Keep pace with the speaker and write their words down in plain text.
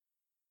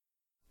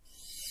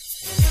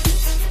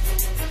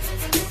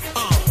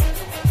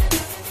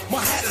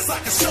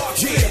a shark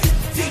fin.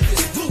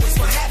 Deepest blue is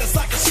my hat is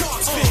like a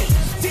shark's fin.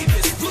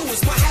 Deepest blue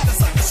is my hat is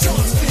like a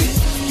shark's fin.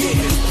 Yeah,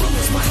 blue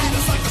is my hat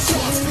is like a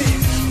shark's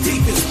fin.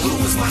 Deepest blue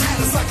is my hat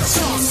is like a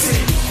shark's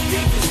fin.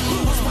 Deepest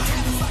blue is my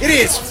hat is like a. It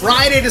is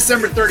Friday,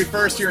 December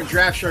 31st here in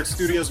Draft Shark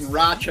Studios in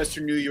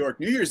Rochester, New York.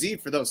 New Year's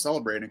Eve for those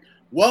celebrating.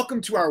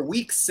 Welcome to our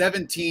Week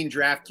 17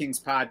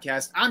 DraftKings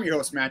podcast. I'm your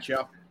host, Matt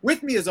Schauf.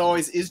 With me, as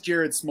always, is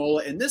Jared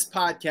Smola, and this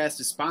podcast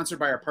is sponsored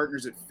by our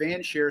partners at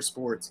Fanshare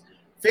Sports.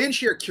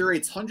 Fanshare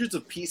curates hundreds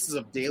of pieces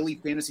of daily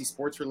fantasy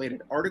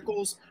sports-related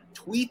articles,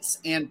 tweets,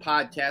 and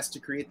podcasts to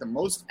create the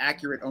most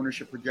accurate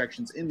ownership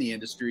projections in the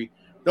industry.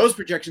 Those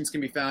projections can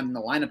be found in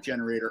the lineup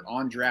generator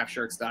on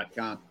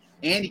DraftSharks.com,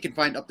 and you can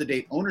find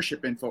up-to-date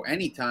ownership info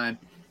anytime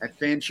at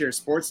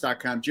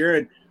FanshareSports.com.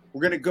 Jared,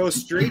 we're going to go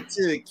straight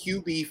to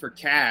QB for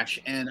cash,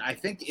 and I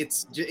think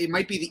it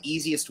might be the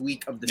easiest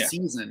week of the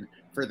season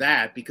for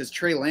that because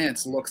Trey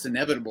Lance looks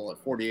inevitable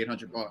at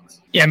 $4,800.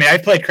 Yeah, I mean,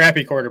 I've played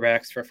crappy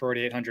quarterbacks for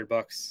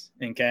 $4,800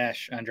 in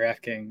cash on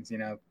DraftKings. You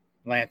know,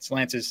 Lance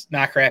is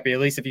not crappy, at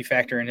least if you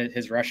factor in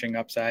his rushing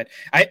upside.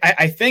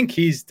 I think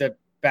he's the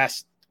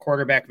best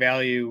quarterback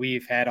value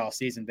we've had all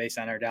season based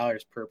on our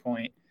dollars per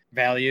point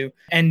value.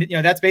 And, you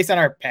know, that's based on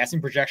our passing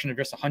projection of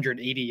just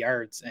 180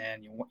 yards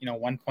and,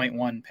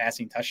 1.1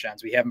 passing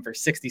touchdowns. We have him for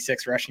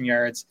 66 rushing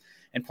yards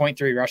and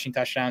 0.3 rushing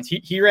touchdowns.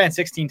 He ran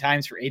 16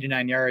 times for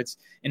 89 yards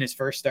in his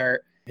first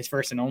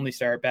and only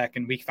start back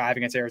in week 5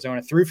 against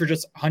Arizona, threw for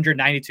just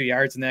 192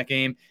 yards in that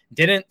game,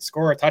 didn't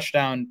score a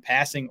touchdown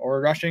passing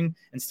or rushing,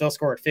 and still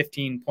scored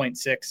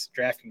 15.6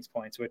 DraftKings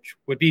points, which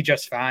would be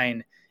just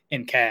fine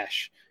in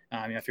cash.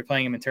 If you're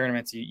playing him in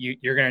tournaments,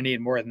 you're going to need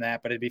more than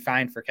that, but it'd be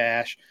fine for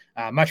cash.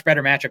 Much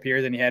better matchup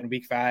here than you had in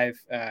week 5.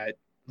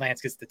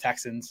 Lance gets the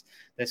Texans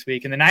this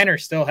week, and the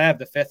Niners still have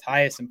the 5th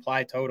highest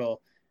implied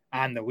total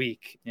on the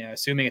week.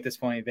 Assuming at this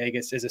point,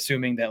 Vegas is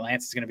assuming that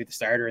Lance is going to be the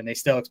starter, and they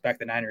still expect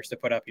the Niners to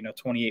put up,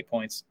 28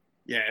 points.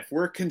 Yeah, if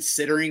we're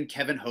considering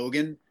Kevin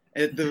Hogan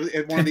at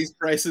one of these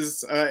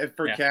prices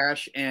for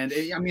cash, and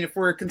if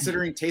we're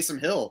considering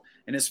Taysom Hill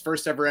in his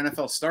first ever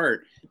NFL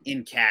start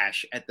in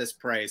cash at this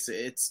price,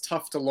 it's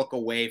tough to look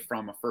away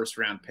from a first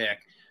round pick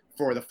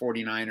for the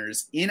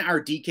 49ers. In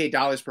our DK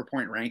dollars per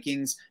point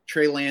rankings,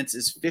 Trey Lance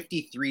is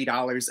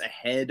 $53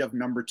 ahead of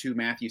number 2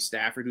 Matthew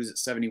Stafford, who's at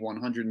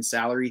 $7,100 in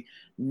salary.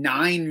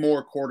 9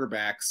 more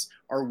quarterbacks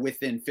are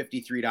within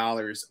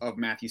 $53 of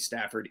Matthew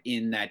Stafford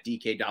in that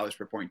DK dollars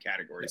per point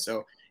category.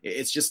 So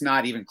it's just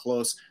not even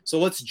close. So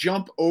let's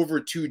jump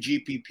over to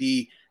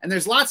GPP. And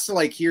there's lots to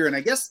like here. And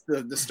I guess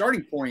the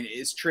starting point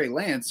is Trey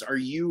Lance. Are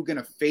you going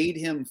to fade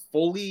him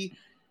fully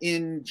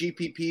in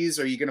GPPs?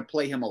 Are you going to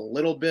play him a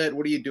little bit?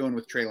 What are you doing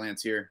with Trey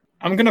Lance here?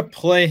 I'm going to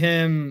play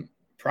him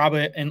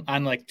probably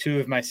on like 2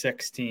 of my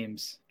 6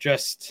 teams.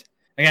 Just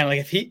again,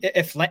 like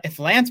if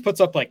Lance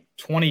puts up like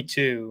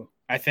 22,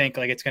 I think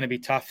like it's going to be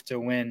tough to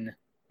win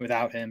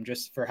without him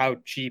just for how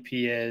cheap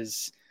he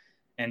is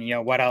and,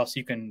 what else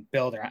you can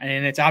build around.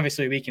 And it's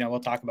obviously a week, we'll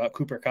talk about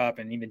Cooper Kupp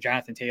and even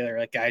Jonathan Taylor,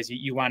 like guys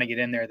you want to get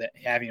in there that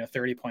have,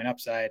 30-point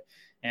upside.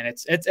 And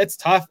it's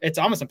tough. It's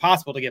almost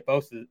impossible to get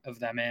both of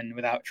them in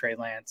without Trey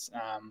Lance.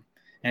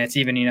 And it's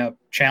even,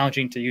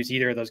 challenging to use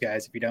either of those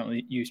guys if you don't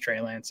use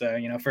Trey Lance. So,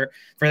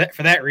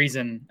 for that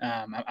reason,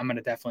 I'm going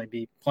to definitely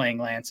be playing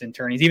Lance in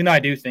tourneys, even though I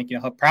do think,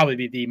 he'll probably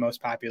be the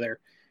most popular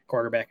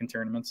quarterback in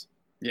tournaments.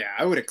 Yeah,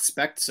 I would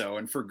expect so,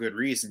 and for good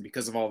reason,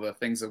 because of all the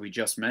things that we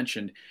just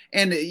mentioned.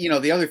 And,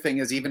 the other thing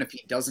is, even if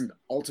he doesn't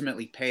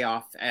ultimately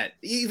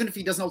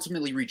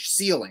reach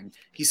ceiling,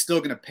 he's still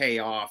going to pay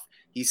off.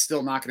 He's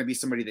still not going to be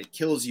somebody that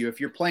kills you.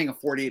 If you're playing a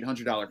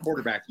 $4,800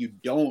 quarterback, you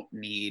don't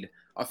need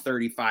a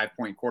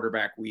 35-point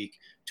quarterback week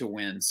to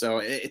win. So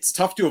it's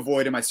tough to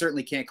avoid him. I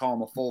certainly can't call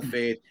him a full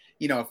fade.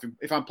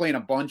 If I'm playing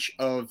a bunch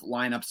of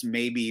lineups,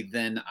 maybe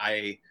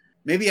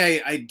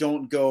I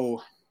don't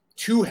go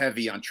too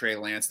heavy on Trey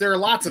Lance. There are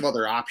lots of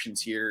other options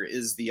here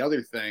is the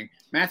other thing.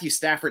 Matthew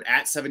Stafford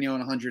at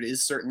 $7,100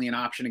 is certainly an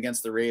option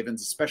against the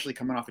Ravens, especially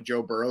coming off of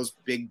Joe Burrow's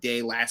big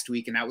day last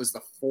week. And that was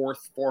the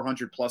 4th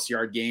 400-plus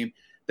yard game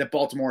that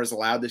Baltimore has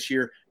allowed this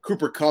year.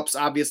 Cooper Kupp's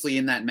obviously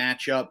in that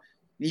matchup.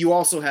 You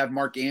also have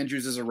Mark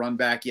Andrews as a run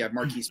back. You have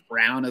Marquise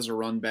Brown as a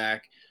run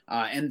back,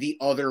 and the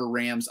other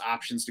Rams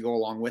options to go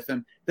along with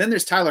him. Then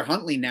there's Tyler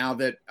Huntley now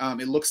that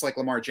it looks like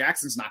Lamar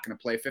Jackson's not going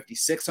to play.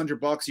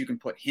 $5,600. You can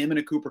put him in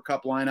a Cooper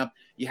Kupp lineup.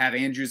 You have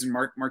Andrews and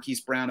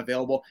Marquise Brown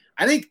available.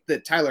 I think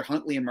that Tyler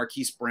Huntley and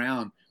Marquise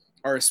Brown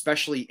are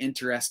especially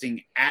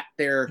interesting at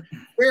their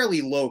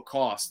fairly low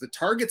cost. The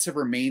targets have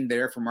remained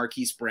there for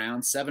Marquise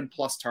Brown, 7+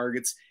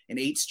 targets in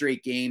 8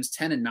 straight games,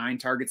 10 and 9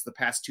 targets the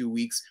past 2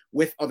 weeks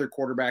with other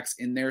quarterbacks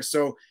in there.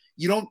 So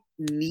you don't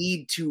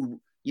need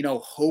to,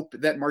 hope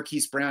that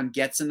Marquise Brown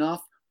gets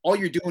enough. All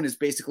you're doing is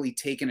basically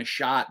taking a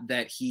shot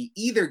that he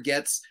either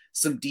gets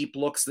some deep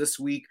looks this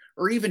week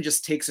or even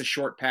just takes a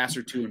short pass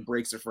or 2 and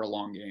breaks it for a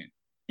long game.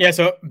 Yeah,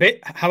 so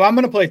how I'm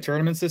going to play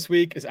tournaments this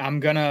week is I'm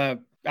going to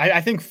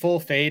I think full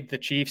fade the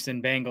Chiefs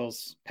and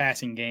Bengals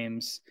passing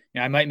games.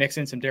 I might mix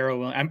in some Darrell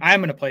Williams. I'm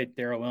going to play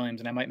Darrell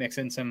Williams, and I might mix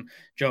in some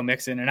Joe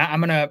Mixon. And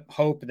I'm going to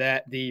hope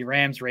that the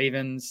Rams,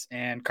 Ravens,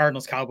 and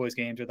Cardinals, Cowboys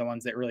games are the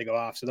ones that really go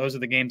off. So those are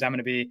the games I'm going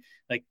to be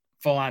like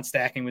full on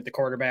stacking with the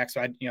quarterback.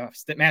 So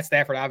Matt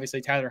Stafford,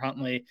 obviously Tyler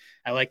Huntley.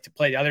 I like to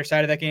play the other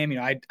side of that game.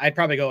 I'd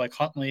probably go like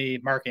Huntley,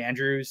 Mark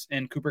Andrews,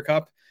 and Cooper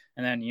Kupp,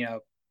 and then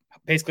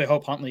basically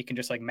hope Huntley can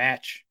just like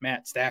match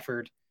Matt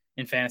Stafford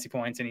in fantasy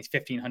points, and he's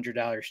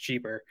 $1,500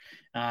 cheaper.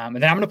 And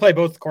then I'm going to play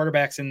both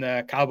quarterbacks in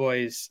the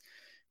Cowboys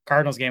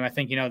Cardinals game. I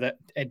think,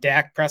 that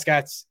Dak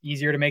Prescott's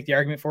easier to make the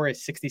argument for.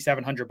 Is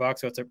 $6,700.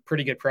 So it's a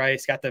pretty good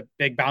price. Got the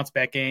big bounce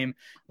back game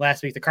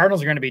last week. The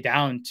Cardinals are going to be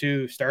down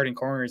 2 starting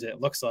corners. It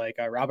looks like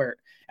Robert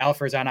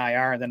Alford's on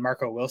IR, and then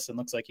Marco Wilson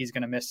looks like he's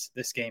going to miss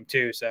this game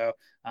too. So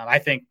I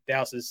think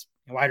Dallas's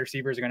wide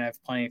receivers are going to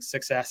have plenty of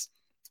success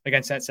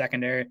against that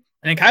secondary.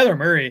 And then Kyler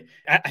Murray,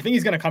 I think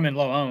he's going to come in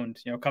low owned,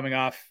 coming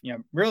off,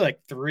 really like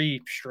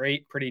 3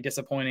 straight pretty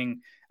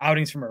disappointing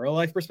outings from a real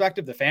life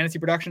perspective. The fantasy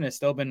production has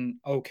still been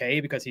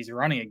okay because he's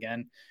running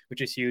again,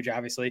 which is huge.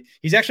 Obviously,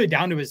 he's actually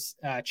down to his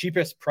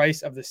cheapest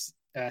price of this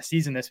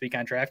season this week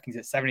on DraftKings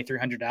at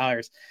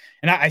 $7,300.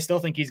 And I still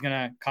think he's going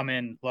to come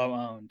in low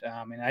owned.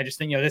 And I just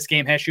think, this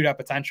game has shootout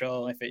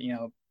potential. If it,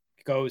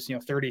 goes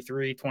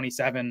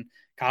 33-27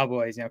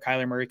 Cowboys,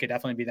 Kyler Murray could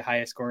definitely be the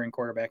highest scoring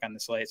quarterback on the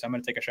slate, so I'm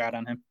going to take a shot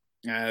on him.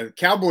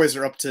 Cowboys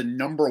are up to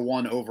number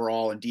 1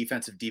 overall in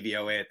defensive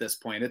DVOA at this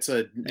point. It's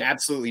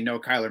absolutely no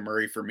Kyler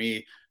Murray for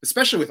me,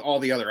 especially with all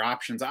the other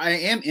options. I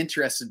am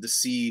interested to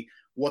see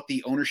what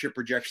the ownership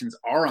projections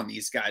are on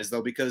these guys,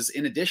 though, because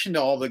in addition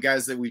to all the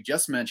guys that we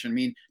just mentioned,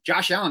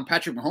 Josh Allen,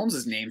 Patrick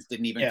Mahomes' names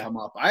didn't even come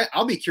up.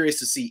 I'll be curious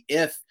to see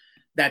if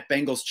that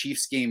Bengals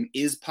Chiefs game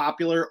is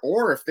popular,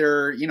 or if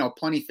they're,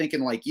 plenty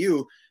thinking like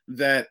you,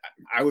 that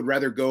I would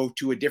rather go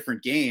to a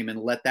different game and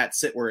let that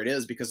sit where it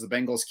is, because the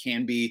Bengals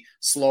can be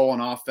slow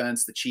on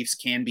offense. The Chiefs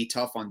can be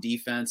tough on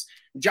defense.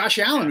 Josh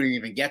Allen, we didn't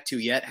even get to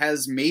yet,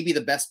 has maybe the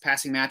best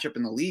passing matchup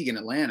in the league in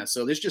Atlanta.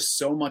 So there's just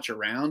so much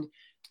around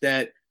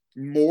that,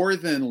 more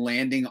than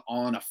landing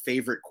on a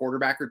favorite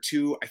quarterback or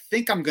two, I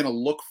think I'm going to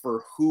look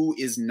for who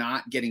is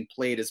not getting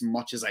played as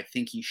much as I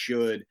think he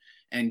should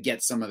and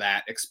get some of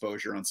that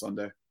exposure on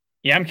Sunday.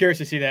 Yeah, I'm curious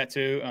to see that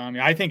too.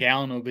 I think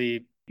Allen will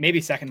be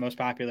maybe second most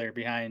popular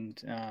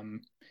behind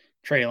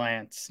Trey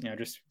Lance.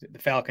 Just the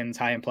Falcons'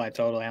 high implied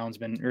total. Allen's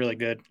been really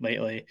good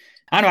lately.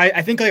 I don't know.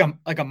 I think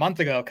like a month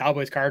ago,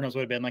 Cowboys Cardinals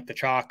would have been like the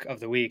chalk of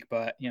the week,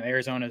 but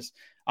Arizona's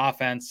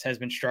offense has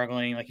been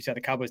struggling. Like you said,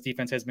 the Cowboys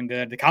defense has been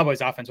good. The Cowboys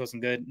offense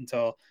wasn't good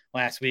until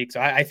last week. So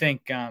I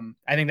think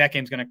that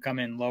game's going to come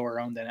in lower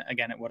owned than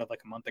it would have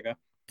like a month ago.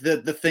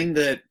 The thing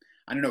that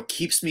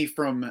keeps me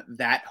from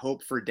that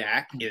hope for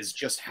Dak is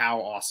just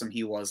how awesome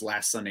he was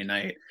last Sunday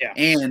night. Yeah.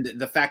 And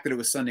the fact that it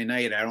was Sunday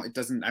night, I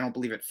don't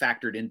believe it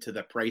factored into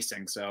the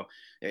pricing. So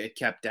it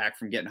kept Dak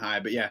from getting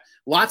high, but yeah,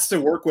 lots to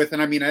work with.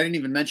 And I didn't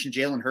even mention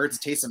Jalen Hurts,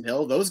 Taysom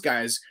Hill. Those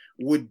guys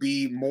would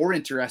be more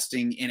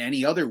interesting in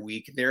any other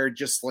week. They're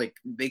just like,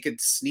 they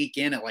could sneak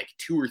in at like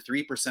 2 or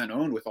 3%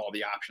 owned with all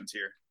the options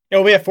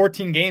here. We have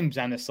 14 games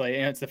on this slate,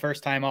 and it's the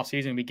first time all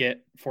season we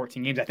get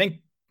 14 games. I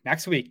think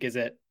next week is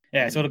it.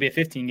 Yeah, so it'll be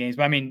 15 games,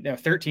 but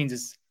 13 is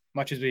as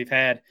much as we've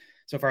had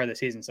so far this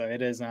season. So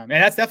it is, and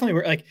that's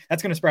definitely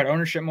that's going to spread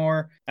ownership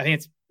more. I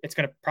think it's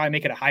going to probably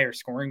make it a higher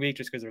scoring week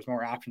just because there's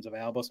more options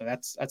available. So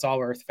that's all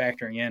worth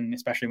factoring in,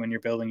 especially when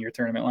you're building your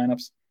tournament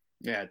lineups.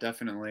 Yeah,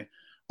 definitely.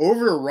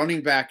 Over to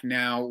running back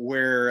now,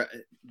 where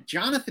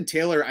Jonathan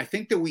Taylor, I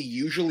think that we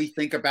usually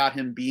think about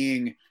him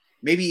being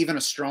maybe even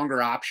a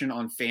stronger option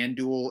on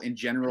FanDuel in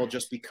general,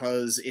 just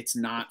because it's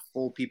not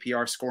full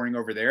PPR scoring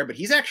over there, but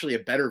he's actually a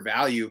better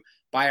value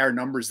by our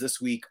numbers this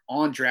week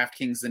on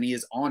DraftKings than he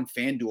is on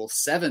FanDuel.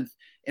 7th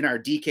in our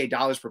DK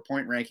dollars per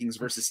point rankings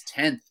versus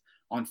 10th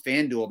on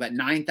FanDuel. That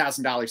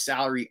 $9,000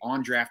 salary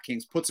on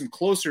DraftKings puts him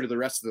closer to the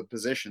rest of the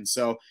position.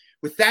 So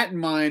with that in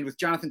mind, with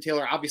Jonathan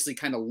Taylor obviously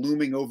kind of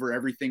looming over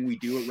everything we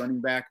do at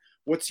running back,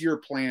 what's your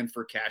plan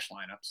for cash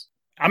lineups?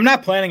 I'm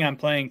not planning on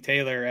playing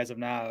Taylor as of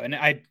now. And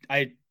I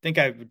think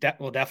I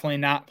will definitely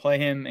not play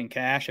him in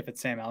cash if it's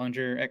Sam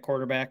Ehlinger at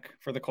quarterback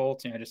for the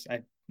Colts.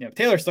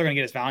 Taylor's still going to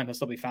get his volume. He'll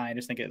still be fine. I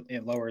just think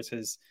it lowers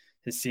his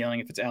ceiling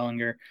if it's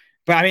Ehlinger.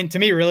 But to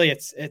me, really,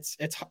 it's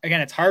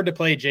it's hard to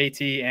play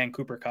JT and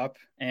Cooper Kupp,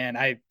 and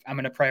I'm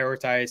going to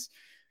prioritize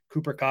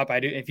Cooper Kupp. I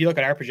do. If you look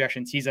at our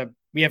projections,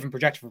 we haven't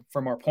projected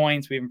for more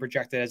points. We haven't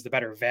projected as the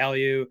better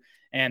value,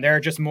 and there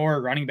are just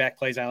more running back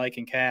plays I like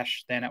in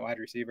cash than at wide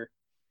receiver.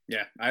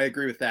 Yeah, I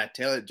agree with that.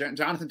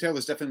 Jonathan Taylor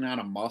is definitely not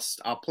a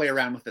must. I'll play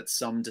around with it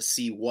some to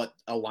see what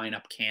a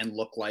lineup can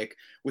look like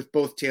with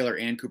both Taylor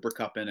and Cooper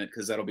Kupp in it,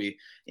 because that'll be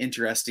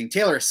interesting.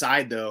 Taylor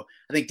aside, though,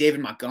 I think David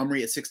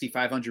Montgomery at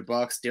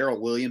 $6,500,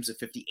 Darrell Williams at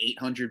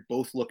 $5,800,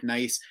 both look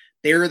nice.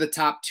 They're the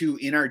top 2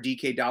 in our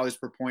DK dollars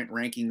per point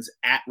rankings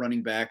at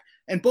running back.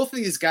 And both of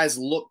these guys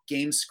look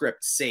game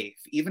script safe.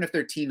 Even if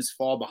their teams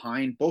fall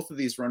behind, both of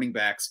these running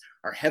backs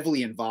are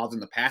heavily involved in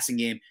the passing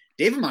game.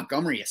 David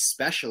Montgomery,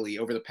 especially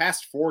over the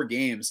past 4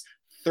 games,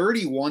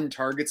 31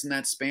 targets in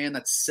that span.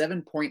 That's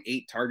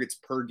 7.8 targets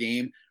per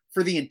game.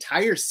 For the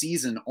entire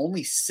season,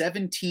 only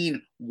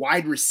 17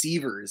 wide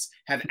receivers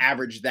have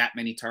averaged that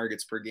many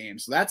targets per game.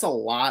 So that's a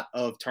lot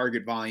of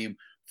target volume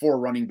for a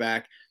running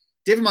back.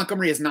 David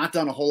Montgomery has not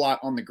done a whole lot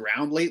on the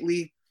ground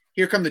lately.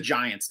 Here come the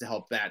Giants to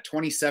help that.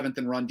 27th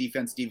in run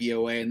defense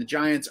DVOA. And the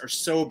Giants are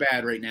so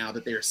bad right now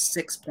that they are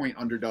 6-point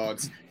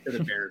underdogs to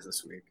the Bears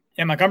this week.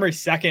 Yeah, Montgomery's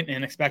second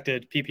in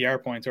expected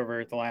PPR points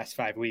over the last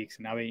 5 weeks.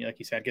 And now he, like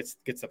you said, gets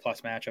the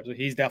plus matchup. So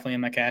he's definitely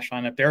in my cash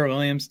lineup. Darrell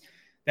Williams,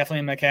 definitely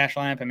in my cash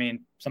lineup. I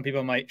mean, some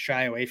people might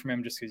shy away from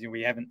him just because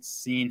we haven't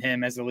seen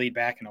him as the lead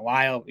back in a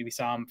while. We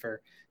saw him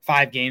for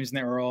 5 games in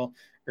that role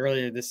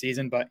earlier this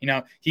season. But,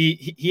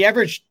 he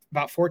averaged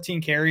about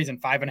 14 carries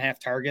and 5.5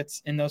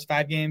 targets in those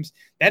 5 games.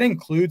 That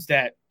includes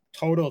that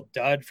total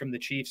dud from the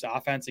Chiefs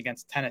offense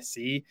against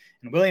Tennessee.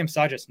 And Williams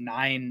saw just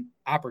 9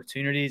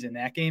 opportunities in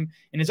that game.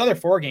 In his other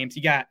 4 games,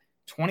 he got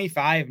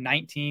 25,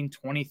 19,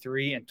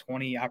 23, and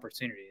 20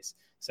 opportunities.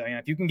 So,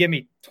 if you can give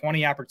me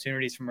 20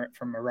 opportunities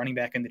from a running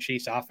back in the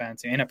Chiefs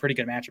offense and a pretty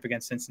good matchup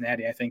against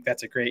Cincinnati, I think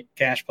that's a great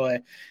cash play.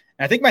 And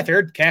I think my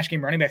third cash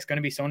game running back is going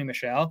to be Sony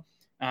Michel.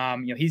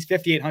 He's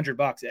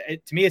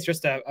 $5,800. To me, it's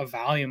just a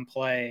volume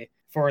play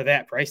for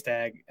that price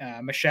tag.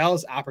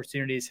 Michel's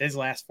opportunities, his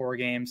last 4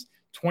 games,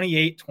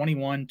 28,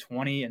 21,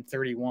 20, and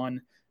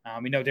 31.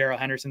 We know Darrell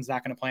Henderson's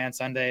not going to play on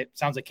Sunday. It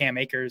sounds like Cam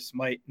Akers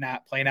might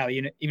not play now.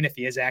 Even if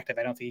he is active,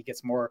 I don't think he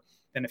gets more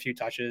than a few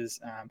touches.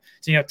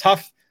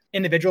 Tough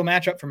individual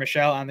matchup for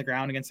Michel on the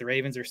ground against the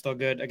Ravens. Are still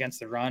good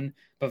against the run,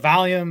 but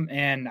volume,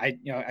 and I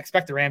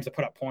expect the Rams to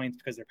put up points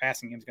because their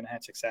passing game is going to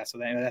have success. So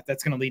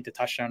that's going to lead to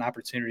touchdown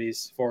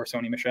opportunities for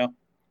Sony Michel.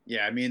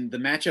 Yeah, I mean, the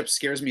matchup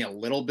scares me a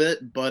little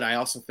bit, but I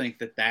also think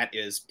that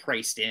is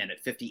priced in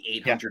at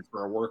 5,800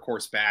 for a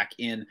workhorse back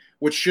in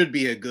what should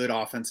be a good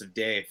offensive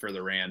day for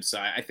the Rams. So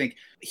I think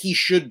he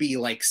should be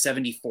like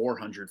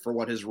 7,400 for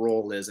what his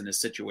role is in his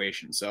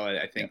situation. So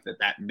I think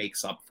that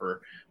makes up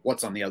for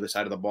what's on the other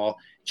side of the ball.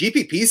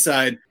 GPP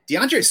side,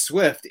 DeAndre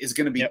Swift is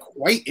going to be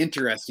quite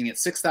interesting at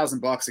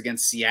 $6,000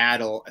 against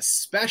Seattle,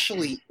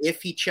 especially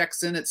if he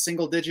checks in at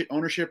single-digit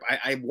ownership.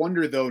 I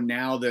wonder, though,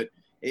 now that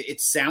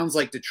it sounds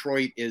like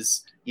Detroit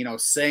is,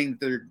 saying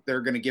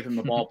they're going to give him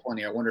the ball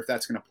plenty. I wonder if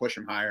that's going to push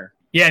him higher.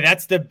 Yeah,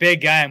 that's the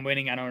big guy I'm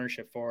waiting on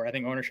ownership for. I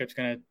think ownership's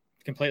going to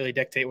completely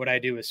dictate what I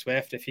do with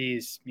Swift. If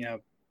he's,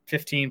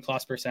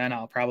 15+%,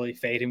 I'll probably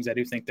fade him because I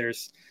do think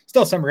there's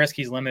still some risk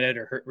he's limited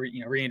or hurt,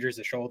 re-injures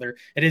the shoulder.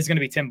 It is going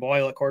to be Tim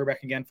Boyle at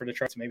quarterback again for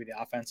Detroit, so maybe the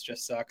offense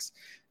just sucks.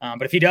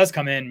 But if he does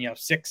come in,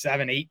 6,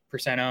 7,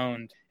 8%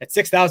 owned at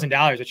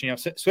 $6,000,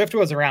 which, Swift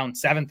was around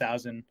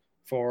 $7,000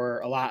 for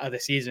a lot of the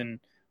season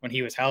when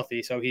he was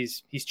healthy. So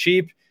he's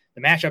cheap.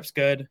 The matchup's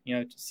good.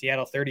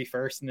 Seattle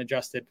 31st in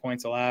adjusted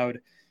points allowed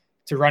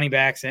to running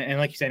backs. And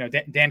like you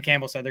said, Dan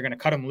Campbell said they're going to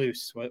cut him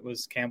loose. What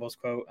was Campbell's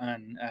quote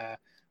on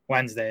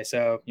Wednesday?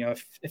 So,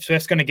 if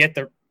Swift's going to get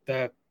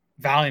the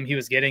volume he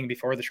was getting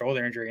before the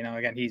shoulder injury,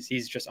 again,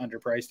 he's just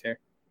underpriced here.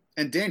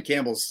 And Dan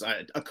Campbell's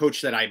a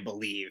coach that I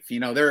believe.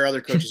 There are other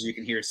coaches you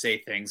can hear say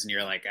things and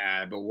you're like,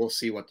 but we'll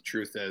see what the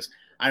truth is.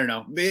 I don't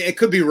know. It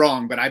could be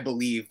wrong, but I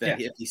believe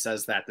that if he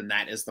says that, then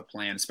that is the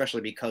plan,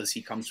 especially because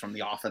he comes from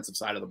the offensive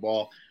side of the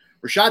ball.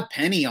 Rashad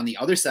Penny on the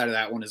other side of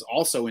that one is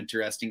also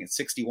interesting at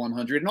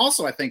 6,100 and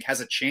also I think has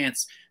a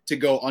chance to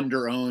go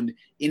under-owned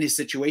in his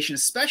situation,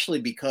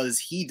 especially because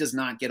he does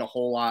not get a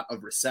whole lot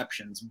of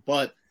receptions.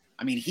 But,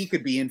 I mean, he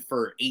could be in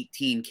for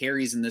 18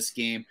 carries in this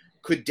game,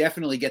 could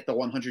definitely get the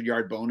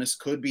 100-yard bonus,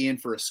 could be in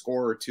for a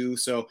score or two.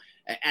 So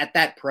at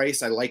that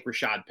price, I like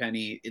Rashad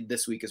Penny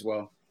this week as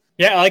well.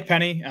 Yeah, I like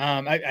Penny.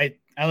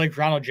 I like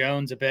Ronald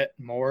Jones a bit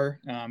more.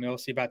 We'll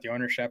see about the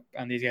ownership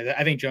on these guys.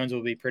 I think Jones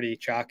will be pretty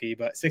chalky,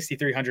 but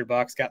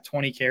 $6,300, got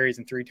 20 carries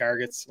and 3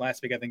 targets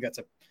last week. I think that's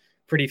a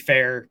pretty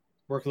fair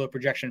workload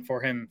projection for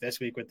him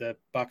this week with the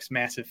Bucs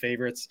massive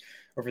favorites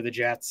over the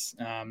Jets.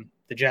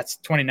 The Jets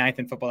 29th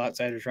in Football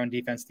Outsiders run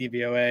defense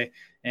DVOA,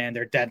 and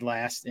they're dead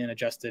last in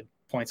adjusted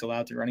points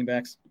allowed to running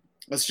backs.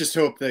 Let's just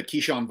hope that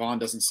Keyshawn Vaughn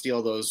doesn't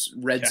steal those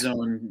red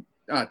zone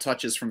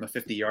touches from the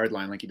 50-yard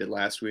line like he did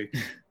last week.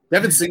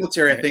 Devin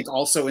Singletary, I think,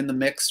 also in the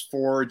mix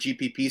for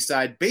GPP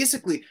side,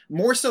 basically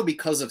more so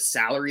because of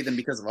salary than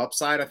because of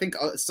upside. I think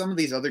some of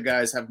these other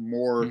guys have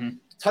more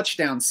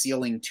touchdown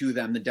ceiling to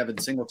them than Devin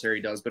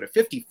Singletary does. But at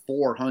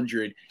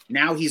 5,400,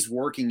 now he's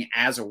working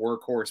as a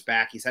workhorse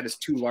back. He's had his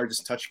 2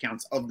 largest touch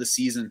counts of the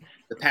season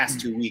the past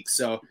 2 weeks.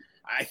 So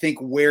I think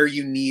where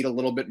you need a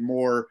little bit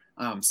more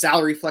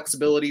salary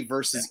flexibility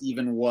versus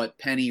even what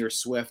Penny or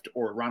Swift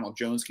or Ronald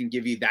Jones can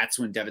give you, that's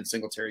when Devin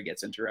Singletary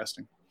gets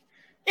interesting.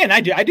 Yeah, and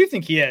I do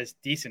think he has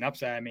decent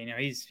upside. I mean,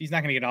 he's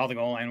not going to get all the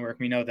goal line work.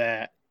 We know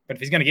that. But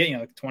if he's going to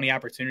get, 20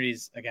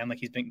 opportunities again,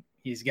 like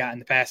he's got in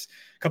the past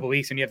couple of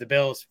weeks, and you have the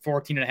Bills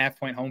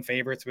 14.5-point home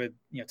favorites with,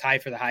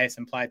 tied for the highest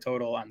implied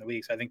total on the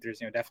week. So I think there's,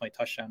 definitely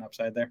touchdown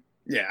upside there.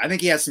 Yeah, I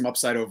think he has some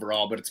upside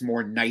overall, but it's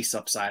more nice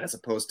upside as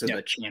opposed to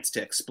the chance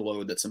to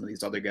explode that some of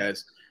these other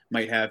guys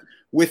might have.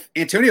 With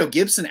Antonio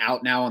Gibson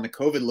out now on the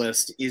COVID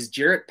list, is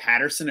Jarrett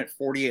Patterson at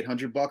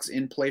 $4,800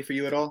 in play for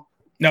you at all?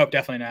 Nope,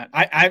 definitely not.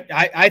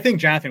 I think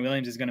Jonathan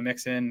Williams is going to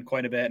mix in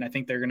quite a bit, and I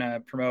think they're going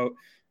to promote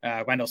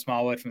Wendell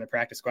Smallwood from the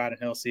practice squad, and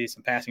he'll see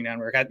some passing down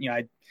work.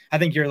 I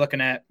think you're looking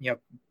at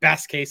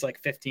best case like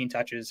 15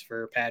 touches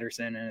for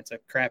Patterson, and it's a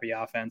crappy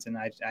offense, and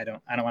I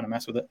don't want to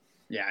mess with it.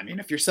 Yeah, I mean,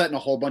 if you're setting a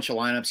whole bunch of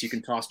lineups, you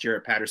can toss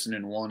Jarrett Patterson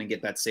in one and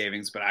get that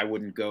savings, but I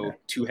wouldn't go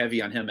too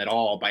heavy on him at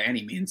all by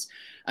any means.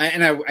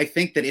 And I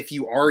think that if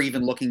you are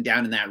even looking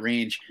down in that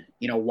range,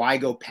 why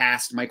go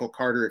past Michael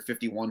Carter at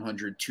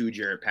 5,100 to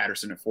Jarrett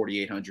Patterson at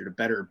 4,800, a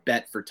better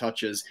bet for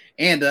touches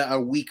and a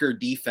weaker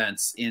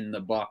defense in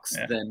the Bucs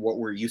than what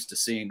we're used to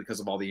seeing because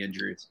of all the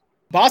injuries.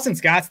 Boston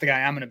Scott's the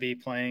guy I'm going to be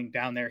playing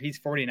down there. He's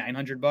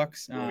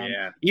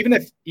 $4,900.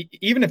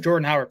 Even if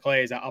Jordan Howard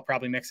plays, I'll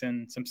probably mix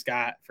in some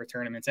Scott for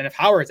tournaments. And if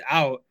Howard's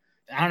out,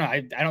 I don't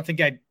know. I don't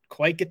think I'd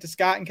quite get to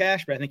Scott in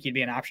cash, but I think he'd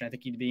be an option. I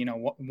think he'd be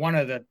one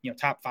of the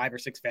top 5 or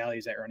 6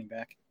 values at running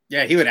back.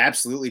 Yeah, he would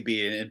absolutely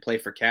be in play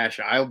for cash.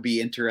 I'll be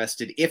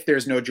interested if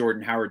there's no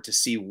Jordan Howard to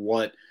see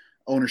what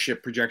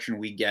ownership projection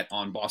we get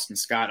on Boston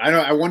Scott.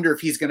 I wonder if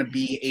he's going to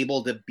be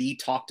able to be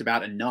talked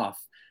about enough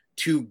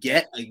to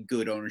get a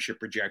good ownership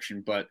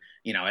projection. But,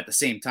 at the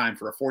same time,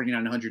 for a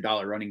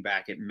 $4,900 running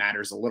back, it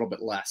matters a little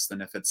bit less than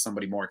if it's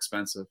somebody more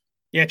expensive.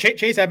 Yeah,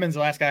 Chase Edmonds,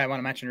 the last guy I want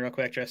to mention real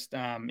quick. Just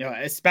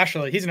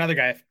especially he's another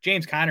guy. If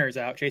James Conner is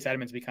out, Chase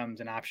Edmonds becomes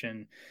an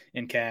option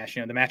in cash.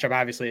 The matchup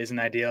obviously isn't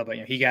ideal, but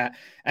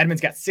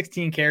Edmonds got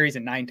 16 carries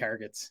and 9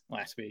 targets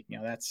last week.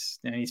 That's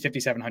he's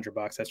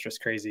 $5,700. That's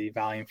just crazy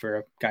volume for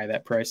a guy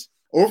that price.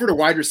 Over to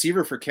wide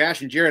receiver for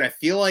cash. And Jared, I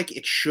feel like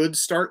it should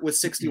start with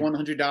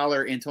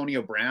 $6,100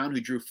 Antonio Brown,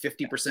 who drew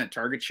 50%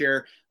 target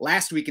share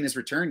last week in his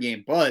return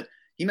game, but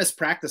he missed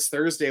practice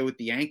Thursday with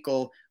the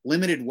ankle,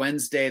 limited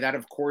Wednesday. That,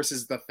 of course,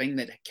 is the thing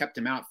that kept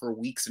him out for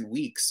weeks and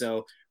weeks.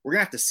 So we're going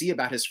to have to see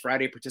about his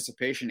Friday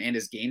participation and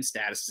his game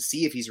status to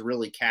see if he's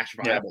really cash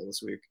viable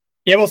this week.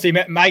 Yeah, we'll see.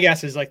 My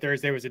guess is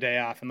Thursday was a day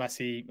off unless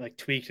he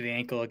tweaked the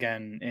ankle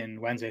again in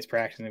Wednesday's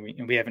practice,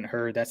 and we haven't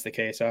heard that's the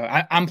case. So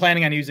I'm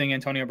planning on using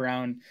Antonio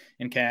Brown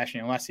in cash.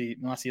 Unless he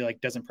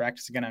doesn't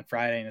practice again on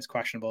Friday and is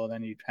questionable,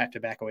 then you'd have to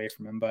back away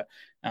from him. But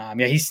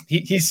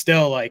he's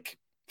still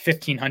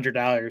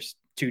 $1,500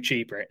 too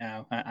cheap right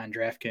now on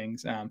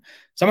DraftKings. So I'm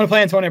going to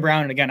play Antonio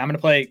Brown, and again, I'm going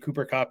to play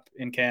Cooper Kupp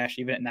in cash,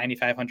 even at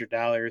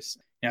 $9,500.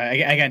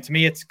 Again, to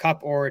me, it's Kupp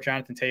or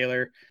Jonathan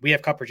Taylor. We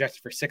have Kupp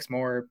projected for 6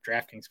 more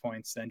DraftKings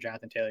points than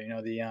Jonathan Taylor.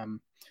 The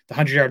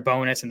 100-yard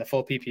bonus and the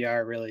full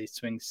PPR really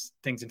swings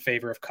things in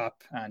favor of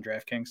Kupp on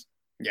DraftKings.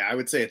 Yeah, I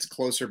would say it's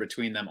closer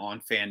between them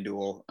on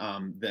FanDuel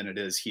than it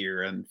is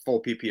here. And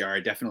full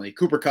PPR, definitely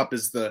Cooper Kupp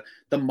is the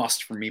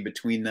must for me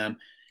between them.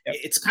 Yep.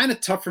 It's kind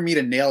of tough for me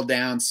to nail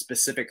down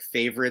specific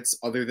favorites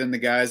other than the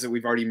guys that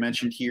we've already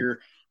mentioned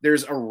here.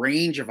 There's a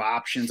range of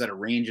options at a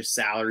range of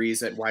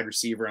salaries at wide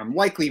receiver. I'm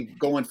likely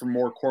going for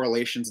more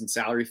correlations and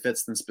salary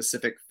fits than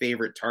specific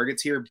favorite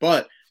targets here.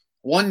 But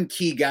one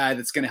key guy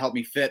that's going to help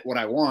me fit what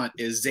I want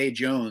is Zay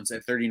Jones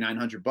at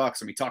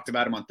 $3,900. And we talked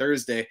about him on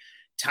Thursday.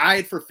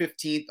 Tied for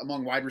 15th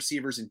among wide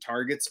receivers in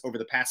targets over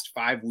the past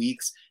 5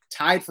 weeks.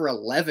 Tied for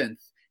 11th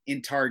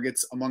in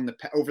targets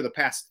over the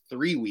past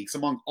 3 weeks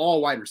among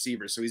all wide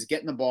receivers. So he's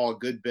getting the ball a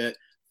good bit.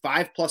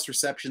 5+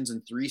 receptions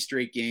in 3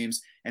 straight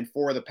games and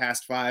 4 of the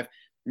past 5.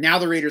 Now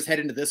the Raiders head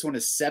into this one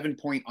as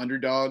 7-point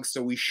underdogs,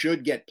 so we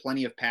should get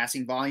plenty of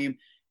passing volume.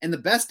 And the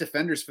best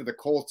defenders for the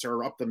Colts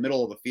are up the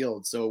middle of the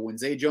field. So when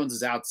Zay Jones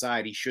is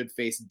outside, he should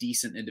face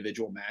decent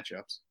individual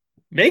matchups.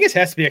 Vegas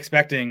has to be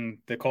expecting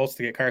the Colts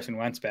to get Carson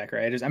Wentz back,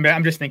 right?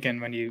 I'm just thinking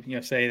when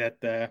you say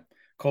that the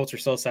Colts are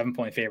still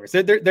 7-point favorites.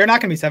 They're not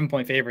going to be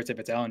 7-point favorites if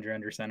it's Ellinger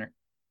under center.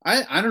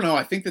 I don't know.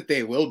 I think that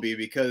they will be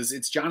because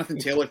it's Jonathan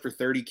Taylor for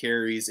 30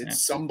 carries.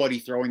 It's somebody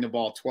throwing the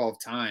ball 12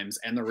 times,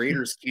 and the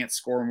Raiders can't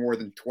score more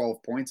than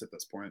 12 points at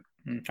this point.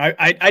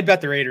 I'd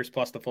bet the Raiders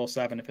plus the full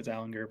 7 if it's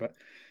Ellinger, but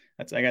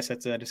I guess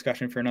that's a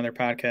discussion for another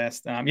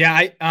podcast. I'm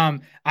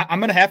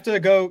going to have to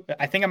go.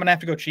 I think I'm going to have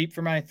to go cheap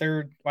for my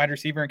third wide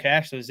receiver in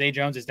cash. So Zay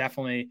Jones is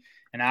definitely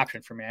an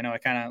option for me. I know I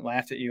kind of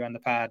laughed at you on the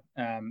pod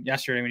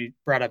yesterday when you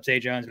brought up Zay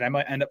Jones, but I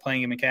might end up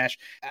playing him in cash.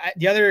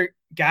 The other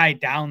guy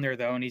down there,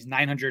 though, and he's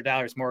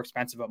 $900 more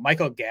expensive, but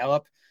Michael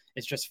Gallup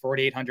is just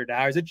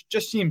 $4,800. It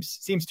just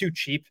seems too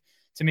cheap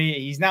to me.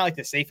 He's not like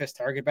the safest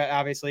target bet,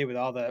 obviously, with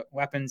all the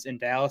weapons in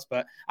Dallas,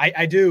 but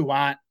I do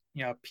want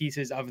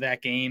pieces of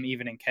that game,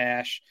 even in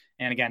cash.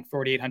 And again,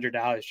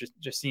 $4,800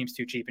 just seems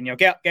too cheap. And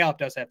Gallup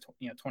does have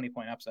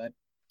 20-point upside.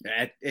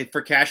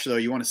 For cash, though,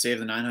 you want to save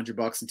the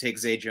 $900 and take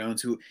Zay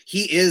Jones, who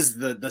he is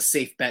the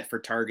safe bet for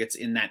targets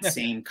in that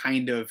same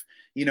kind of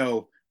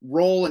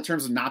role in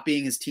terms of not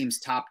being his team's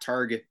top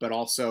target, but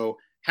also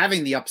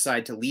having the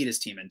upside to lead his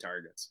team in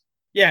targets.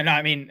 Yeah, no,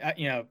 I mean,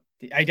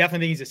 I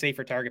definitely think he's a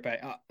safer target,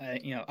 but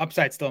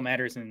upside still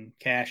matters in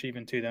cash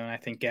even too, though. And I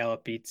think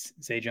Gallup beats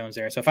Zay Jones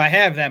there. So if I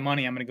have that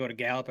money, I'm going to go to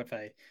Gallup. If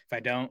I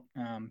don't,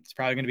 it's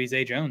probably going to be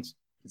Zay Jones.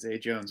 Zay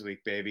Jones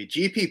week, baby.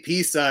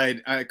 GPP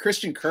side,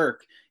 Christian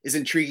Kirk is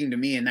intriguing to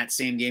me in that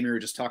same game we were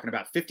just talking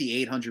about,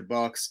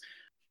 $5,800.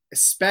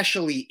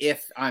 especially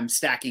if I'm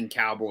stacking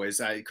Cowboys.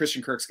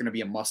 Christian Kirk's going to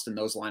be a must in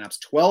those lineups.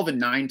 12 and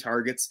 9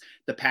 targets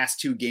the past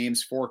 2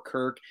 games for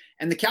Kirk.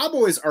 And the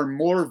Cowboys are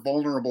more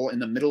vulnerable in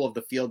the middle of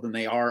the field than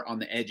they are on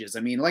the edges. I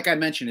mean, like I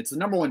mentioned, it's the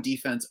number 1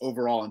 defense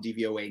overall in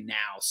DVOA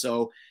now.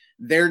 So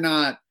they're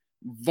not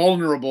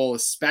vulnerable,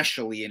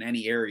 especially in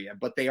any area,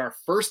 but they are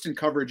first in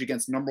coverage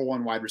against number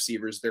 1 wide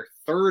receivers. They're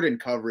third in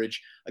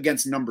coverage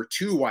against number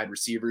 2 wide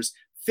receivers,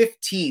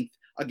 15th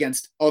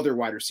against other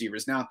wide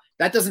receivers. Now,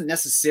 that doesn't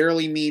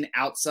necessarily mean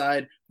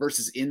outside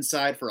versus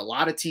inside. For a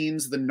lot of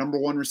teams, the number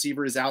 1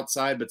 receiver is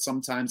outside, but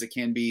sometimes it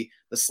can be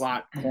the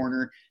slot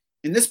corner.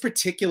 In this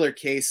particular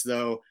case,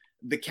 though,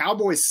 the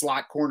Cowboys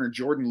slot corner,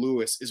 Jordan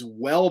Lewis, is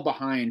well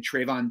behind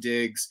Trayvon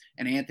Diggs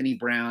and Anthony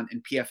Brown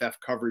in PFF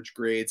coverage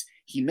grades.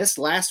 He missed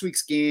last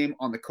week's game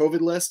on the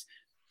COVID list.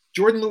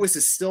 Jordan Lewis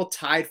is still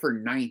tied for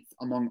 9th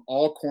among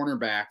all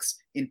cornerbacks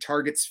in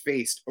targets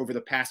faced over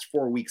the past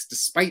 4 weeks,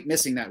 despite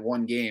missing that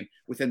 1 game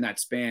within that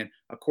span,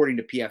 according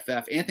to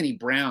PFF. Anthony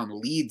Brown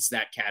leads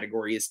that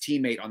category, his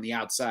teammate on the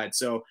outside.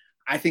 So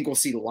I think we'll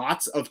see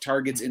lots of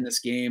targets in this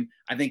game.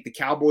 I think the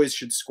Cowboys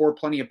should score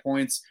plenty of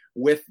points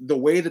with the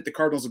way that the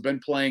Cardinals have been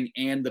playing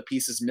and the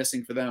pieces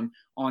missing for them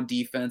on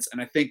defense.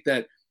 And I think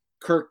that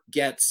Kirk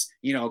gets,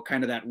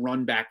 kind of that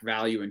run back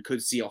value and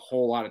could see a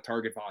whole lot of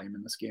target volume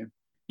in this game.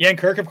 Yeah, and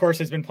Kirk, of course,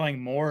 has been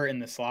playing more in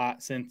the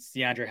slot since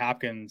DeAndre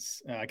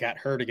Hopkins got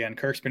hurt again.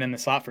 Kirk's been in the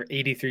slot for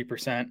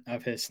 83%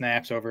 of his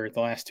snaps over the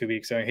last 2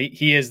 weeks. So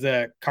he is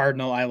the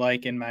Cardinal I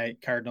like in my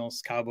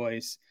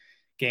Cardinals-Cowboys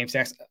game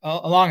stacks,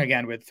 along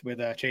again with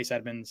Chase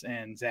Edmonds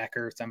and Zach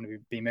Ertz. I'm going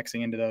to be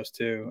mixing into those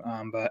too.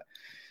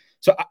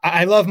 So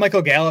I love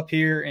Michael Gallup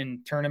here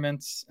in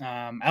tournaments.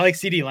 I like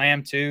CeeDee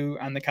Lamb too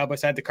on the Cowboys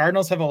side. The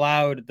Cardinals have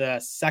allowed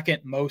the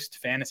 2nd most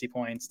fantasy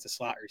points to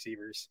slot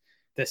receivers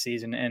this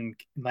season, and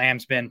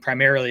Lamb's been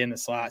primarily in the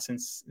slot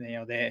since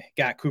they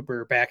got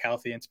Cooper back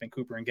healthy, and it's been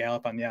Cooper and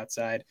Gallup on the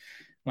outside,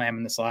 Lamb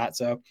in the slot.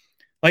 So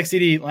like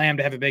CeeDee Lamb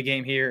to have a big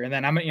game here. And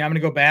then I'm going to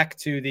go back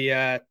to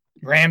the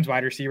Rams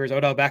wide receivers,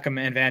 Odell Beckham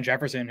and Van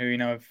Jefferson, who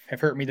have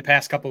hurt me the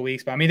past couple of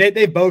weeks. But I mean,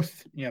 they've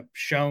both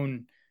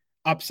shown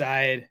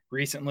upside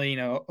recently.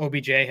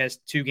 OBJ has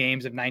 2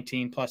 games of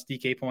 19 plus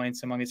DK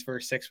points among his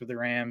first 6 with the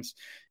Rams.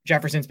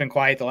 Jefferson's been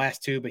quiet the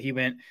last 2, but he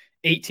went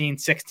 18,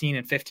 16,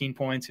 and 15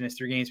 points in his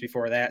 3 games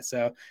before that.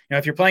 So,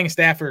 if you're playing a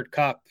Stafford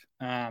Cup,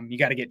 you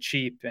got to get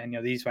cheap. And,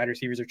 these wide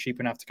receivers are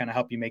cheap enough to kind of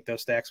help you make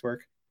those stacks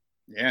work.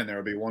 Yeah, and there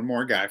will be one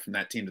more guy from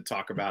that team to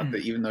talk about,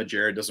 that even though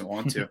Jared doesn't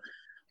want to.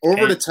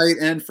 Over to tight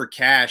end for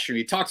cash.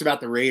 We talked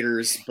about the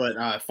Raiders,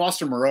 but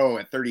Foster Moreau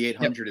at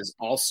 3,800 is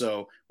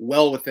also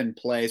well within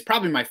play. It's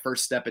probably my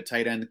first step at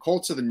tight end. The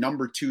Colts are the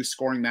number 2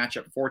 scoring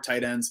matchup for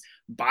tight ends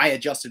by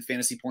adjusted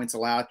fantasy points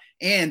allowed.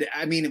 And,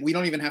 I mean, we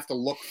don't even have to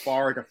look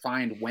far to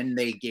find when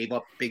they gave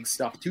up big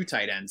stuff to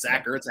tight ends.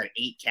 Zach Ertz had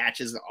 8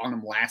 catches on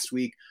him last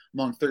week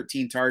among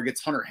 13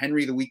 targets. Hunter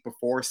Henry the week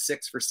before,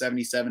 6 for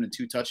 77 and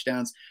 2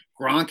 touchdowns.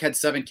 Gronk had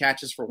 7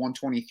 catches for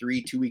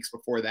 123 2 weeks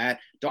before that.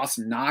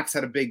 Dawson Knox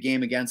had a big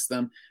game against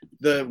them.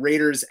 The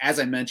Raiders, as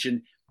I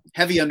mentioned,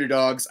 heavy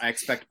underdogs. I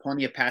expect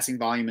plenty of passing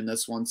volume in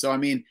this one. So, I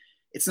mean,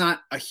 it's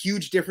not a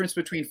huge difference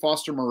between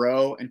Foster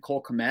Moreau and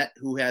Cole Kmet,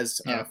 who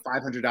has a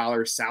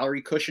 $500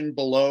 salary cushion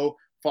below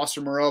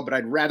Foster Moreau, but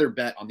I'd rather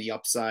bet on the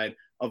upside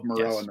of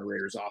Moreau and the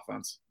Raiders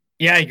offense.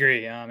 Yeah, I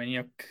agree.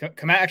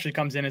 Kmet actually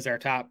comes in as our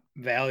top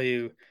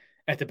value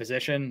at the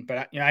position,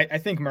 but I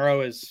think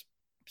Moreau is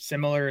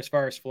similar as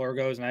far as floor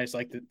goes, and I just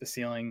like the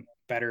ceiling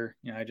better.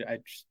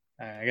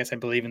 I guess I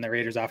believe in the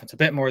Raiders offense a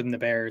bit more than the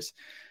Bears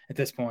at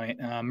this point.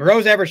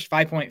 Moreau's averaged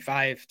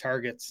 5.5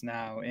 targets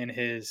now in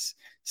his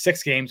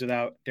 6 games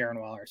without Darren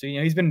Waller. So,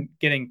 he's been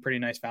getting pretty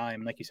nice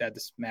volume. Like you said,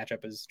 this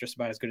matchup is just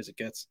about as good as it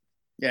gets.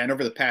 Yeah, and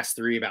over the past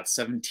 3, about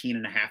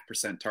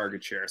 17.5%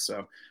 target share.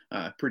 So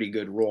pretty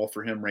good role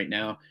for him right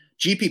now.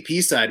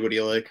 GPP side, what do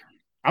you like?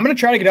 I'm going to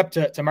try to get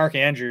up to Mark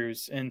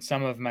Andrews in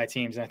some of my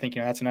teams. And I think,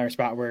 that's another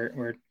spot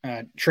where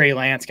Trey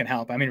Lance can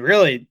help. I mean,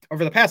 really,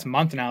 over the past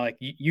month now, like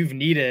you've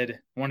needed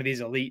one of these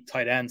elite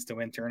tight ends to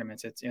win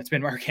tournaments. It's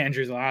been Mark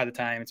Andrews a lot of the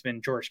time. It's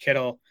been George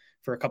Kittle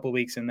for a couple of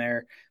weeks in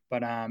there.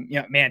 But,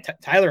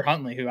 Tyler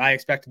Huntley, who I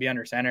expect to be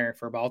under center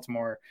for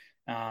Baltimore,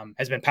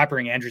 has been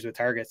peppering Andrews with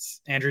targets.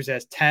 Andrews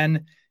has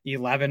 10,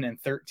 11, and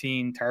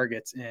 13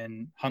 targets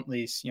in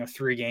Huntley's,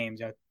 3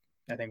 games.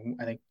 I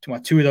think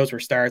 2 of those were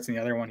starts, and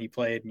the other one he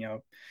played,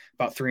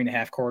 about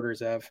 3.5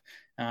 quarters of.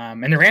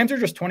 And the Rams are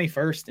just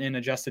 21st in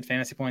adjusted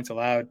fantasy points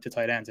allowed to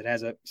tight ends.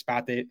 It's a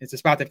spot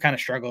they've kind of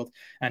struggled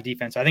on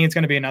defense. So I think it's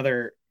going to be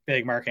another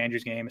big Mark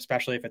Andrews game,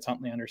 especially if it's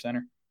Huntley under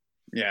center.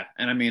 Yeah,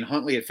 and I mean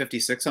Huntley at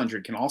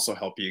 5,600 can also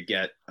help you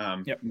get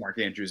Mark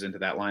Andrews into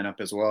that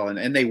lineup as well,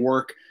 and they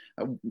work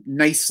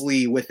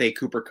nicely with a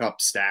Cooper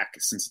Kupp stack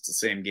since it's the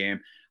same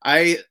game.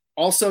 I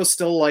also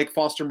still like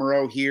Foster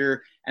Moreau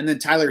here, and then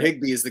Tyler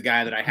Higbee is the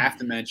guy that I have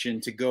to mention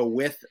to go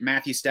with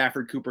Matthew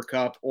Stafford, Cooper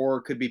Kupp,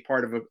 or could be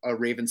part of a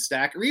Ravens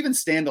stack, or even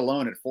stand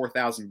alone at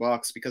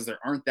 $4,000 because there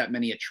aren't that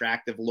many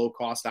attractive low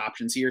cost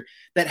options here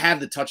that have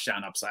the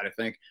touchdown upside. I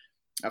think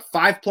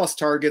 5+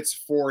 targets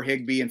for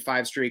Higbee in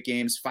 5 straight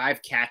games,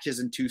 5 catches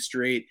in 2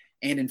 straight,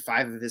 and in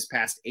 5 of his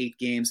past 8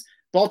 games.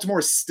 Baltimore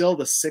is still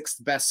the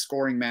 6th best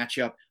scoring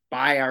matchup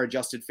by our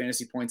adjusted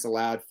fantasy points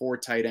allowed for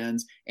tight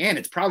ends, and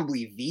it's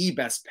probably the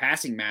best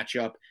passing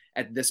matchup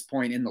at this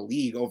point in the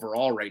league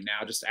overall right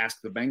now. Just ask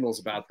the Bengals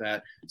about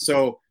that.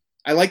 So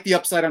I like the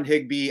upside on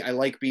Higbee. I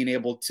like being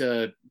able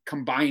to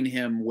combine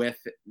him with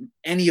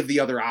any of the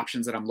other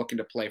options that I'm looking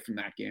to play from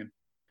that game.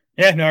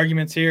 Yeah, no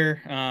arguments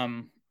here.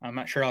 I'm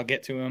not sure I'll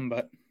get to him,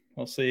 but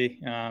we'll see.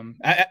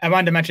 I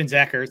wanted to mention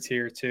Zach Ertz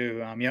here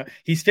too.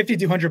 He's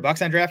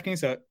 $5,200 on DraftKings,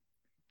 so it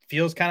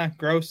feels kind of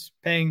gross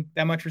paying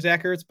that much for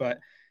Zach Ertz, but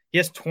he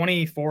has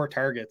 24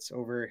 targets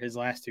over his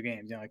last 2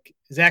 games. Like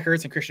Zach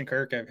Ertz and Christian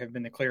Kirk have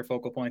been the clear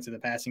focal points of the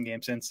passing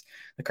game since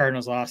the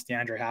Cardinals lost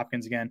DeAndre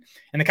Hopkins again.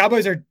 And the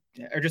Cowboys are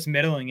just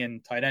middling in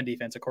tight end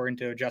defense, according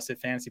to adjusted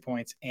fantasy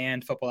points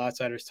and Football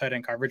Outsiders tight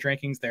end coverage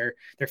rankings. They're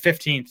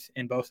 15th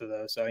in both of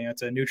those. So,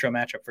 it's a neutral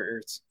matchup for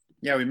Ertz.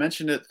 Yeah, we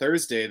mentioned it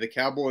Thursday. The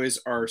Cowboys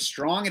are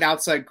strong at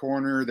outside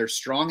corner. They're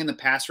strong in the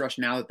pass rush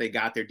now that they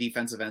got their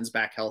defensive ends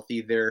back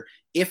healthy.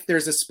 If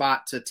there's a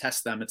spot to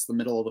test them, it's the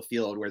middle of the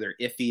field where they're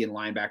iffy in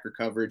linebacker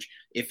coverage,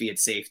 iffy at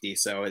safety.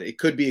 So it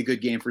could be a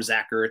good game for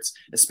Zach Ertz,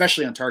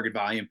 especially on target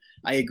volume.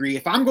 I agree.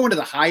 If I'm going to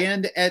the high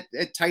end at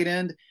tight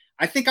end,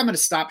 I think I'm going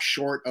to stop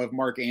short of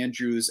Mark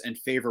Andrews and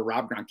favor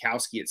Rob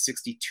Gronkowski at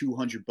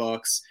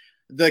 $6,200.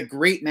 The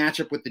great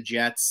matchup with the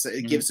Jets,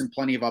 it gives him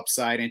plenty of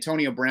upside.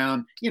 Antonio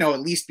Brown,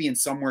 at least being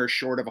somewhere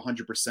short of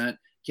 100%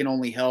 can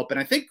only help. And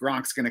I think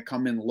Gronk's going to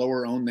come in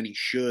lower owned than he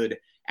should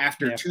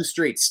after 2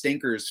 straight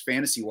stinkers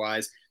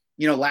fantasy-wise.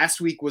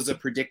 Last week was a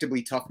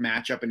predictably tough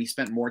matchup, and he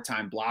spent more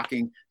time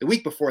blocking. The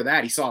week before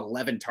that, he saw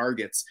 11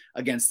 targets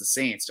against the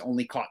Saints,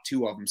 only caught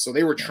 2 of them. So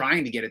they were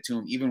trying to get it to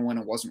him even when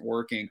it wasn't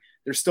working.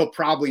 They're still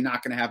probably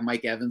not going to have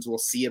Mike Evans. We'll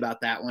see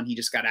about that one. He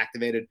just got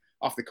activated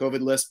off the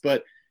COVID list.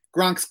 But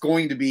Gronk's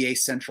going to be a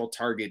central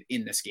target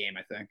in this game,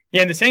 I think.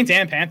 Yeah, and the Saints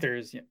and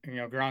Panthers,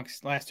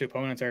 Gronk's last 2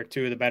 opponents are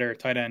 2 of the better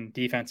tight end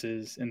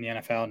defenses in the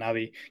NFL. Now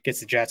he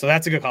gets the Jets. So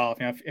that's a good call.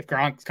 If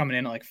Gronk's coming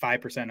in at like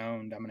 5%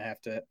 owned, I'm going to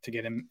have to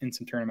get him in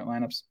some tournament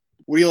lineups.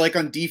 What do you like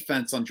on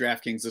defense on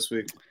DraftKings this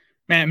week?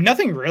 Man,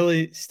 nothing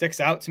really sticks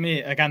out to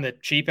me like on the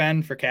cheap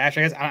end for cash.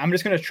 I guess I'm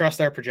just going to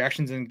trust our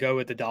projections and go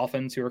with the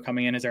Dolphins, who are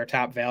coming in as our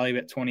top value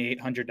at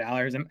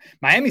 $2,800. And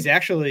Miami's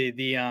actually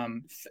the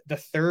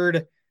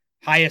 3rd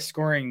highest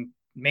scoring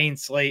main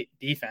slate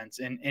defense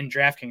in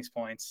DraftKings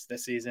points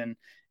this season.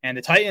 And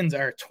the Titans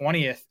are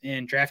 20th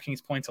in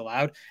DraftKings points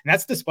allowed. And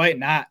that's despite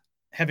not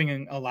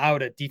having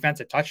allowed a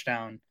defensive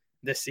touchdown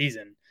this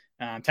season.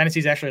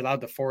 Tennessee's actually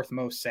allowed the 4th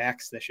most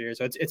sacks this year.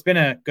 So it's been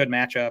a good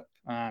matchup.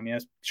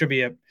 It should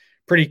be a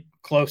pretty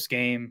close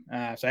game.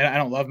 So I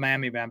don't love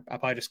Miami, but I'll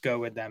probably just go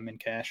with them in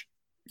cash.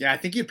 Yeah, I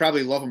think you'd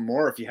probably love them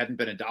more if you hadn't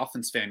been a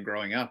Dolphins fan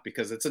growing up,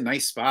 because it's a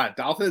nice spot.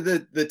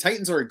 The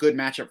Titans are a good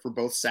matchup for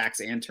both sacks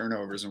and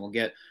turnovers, and we'll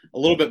get a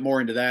little bit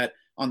more into that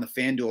on the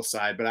FanDuel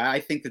side. But I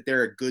think that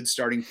they're a good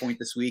starting point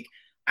this week.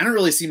 I don't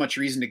really see much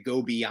reason to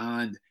go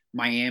beyond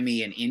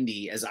Miami and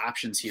Indy as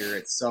options here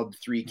at sub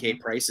 3K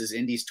prices.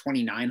 Indy's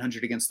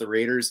 2,900 against the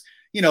Raiders.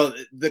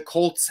 The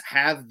Colts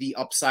have the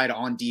upside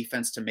on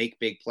defense to make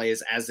big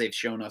plays, as they've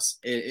shown us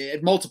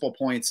at multiple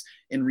points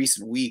in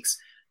recent weeks.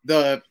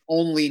 The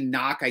only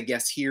knock, I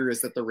guess, here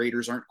is that the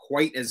Raiders aren't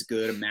quite as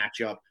good a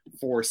matchup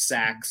for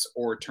sacks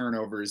or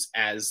turnovers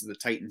as the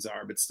Titans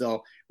are. But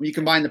still, when you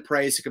combine the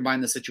price, you combine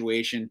the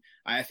situation,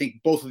 I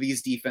think both of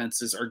these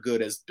defenses are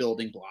good as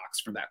building blocks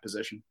from that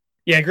position.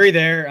 Yeah, I agree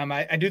there.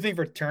 I do think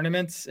for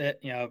tournaments,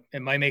 it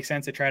might make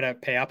sense to try to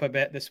pay up a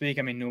bit this week.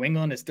 I mean, New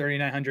England is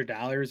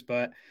 $3,900,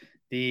 but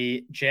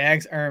the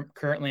Jags are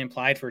currently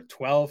implied for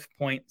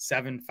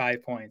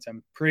 12.75 points.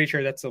 I'm pretty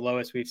sure that's the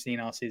lowest we've seen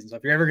all season. So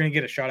if you're ever going to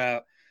get a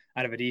shutout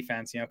out of a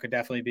defense, it could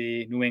definitely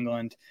be New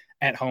England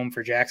at home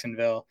for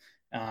Jacksonville.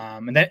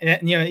 And then,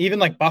 even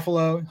like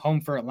Buffalo,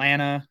 home for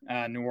Atlanta,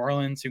 New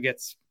Orleans, who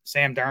gets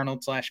Sam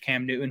Darnold /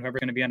 Cam Newton, whoever's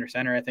going to be under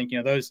center. I think,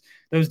 those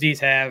Ds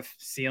have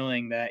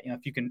ceiling that,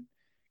 if you can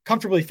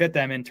comfortably fit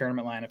them in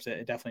tournament lineups,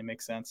 it definitely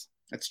makes sense.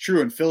 That's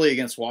true. And Philly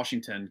against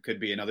Washington could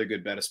be another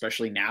good bet,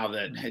 especially now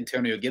that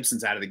Antonio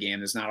Gibson's out of the game.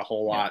 There's not a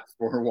whole lot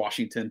for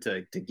Washington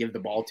to give the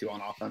ball to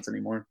on offense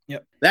anymore.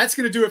 Yep. That's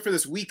going to do it for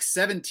this Week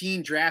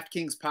 17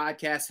 DraftKings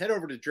podcast. Head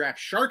over to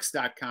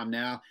DraftSharks.com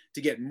now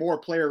to get more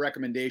player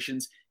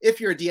recommendations.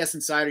 If you're a DS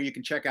Insider, you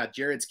can check out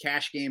Jared's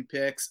cash game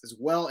picks as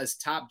well as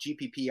top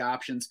GPP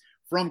options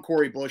from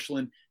Corey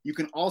Bushland. You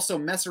can also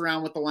mess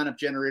around with the lineup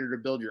generator to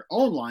build your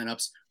own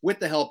lineups with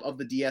the help of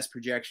the DS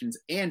projections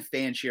and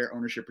FanShare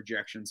ownership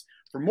projections.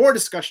 For more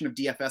discussion of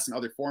DFS and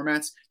other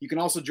formats, you can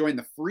also join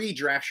the free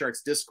Draft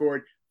Sharks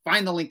Discord.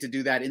 Find the link to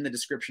do that in the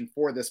description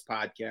for this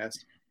podcast.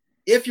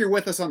 If you're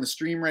with us on the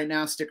stream right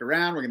now, stick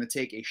around. We're going to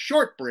take a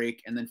short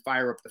break and then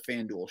fire up the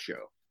FanDuel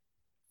show.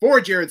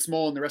 For Jared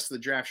Small and the rest of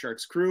the Draft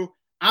Sharks crew,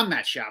 I'm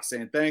Matt Schauf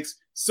saying thanks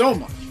so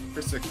much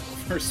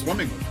for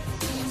swimming with me.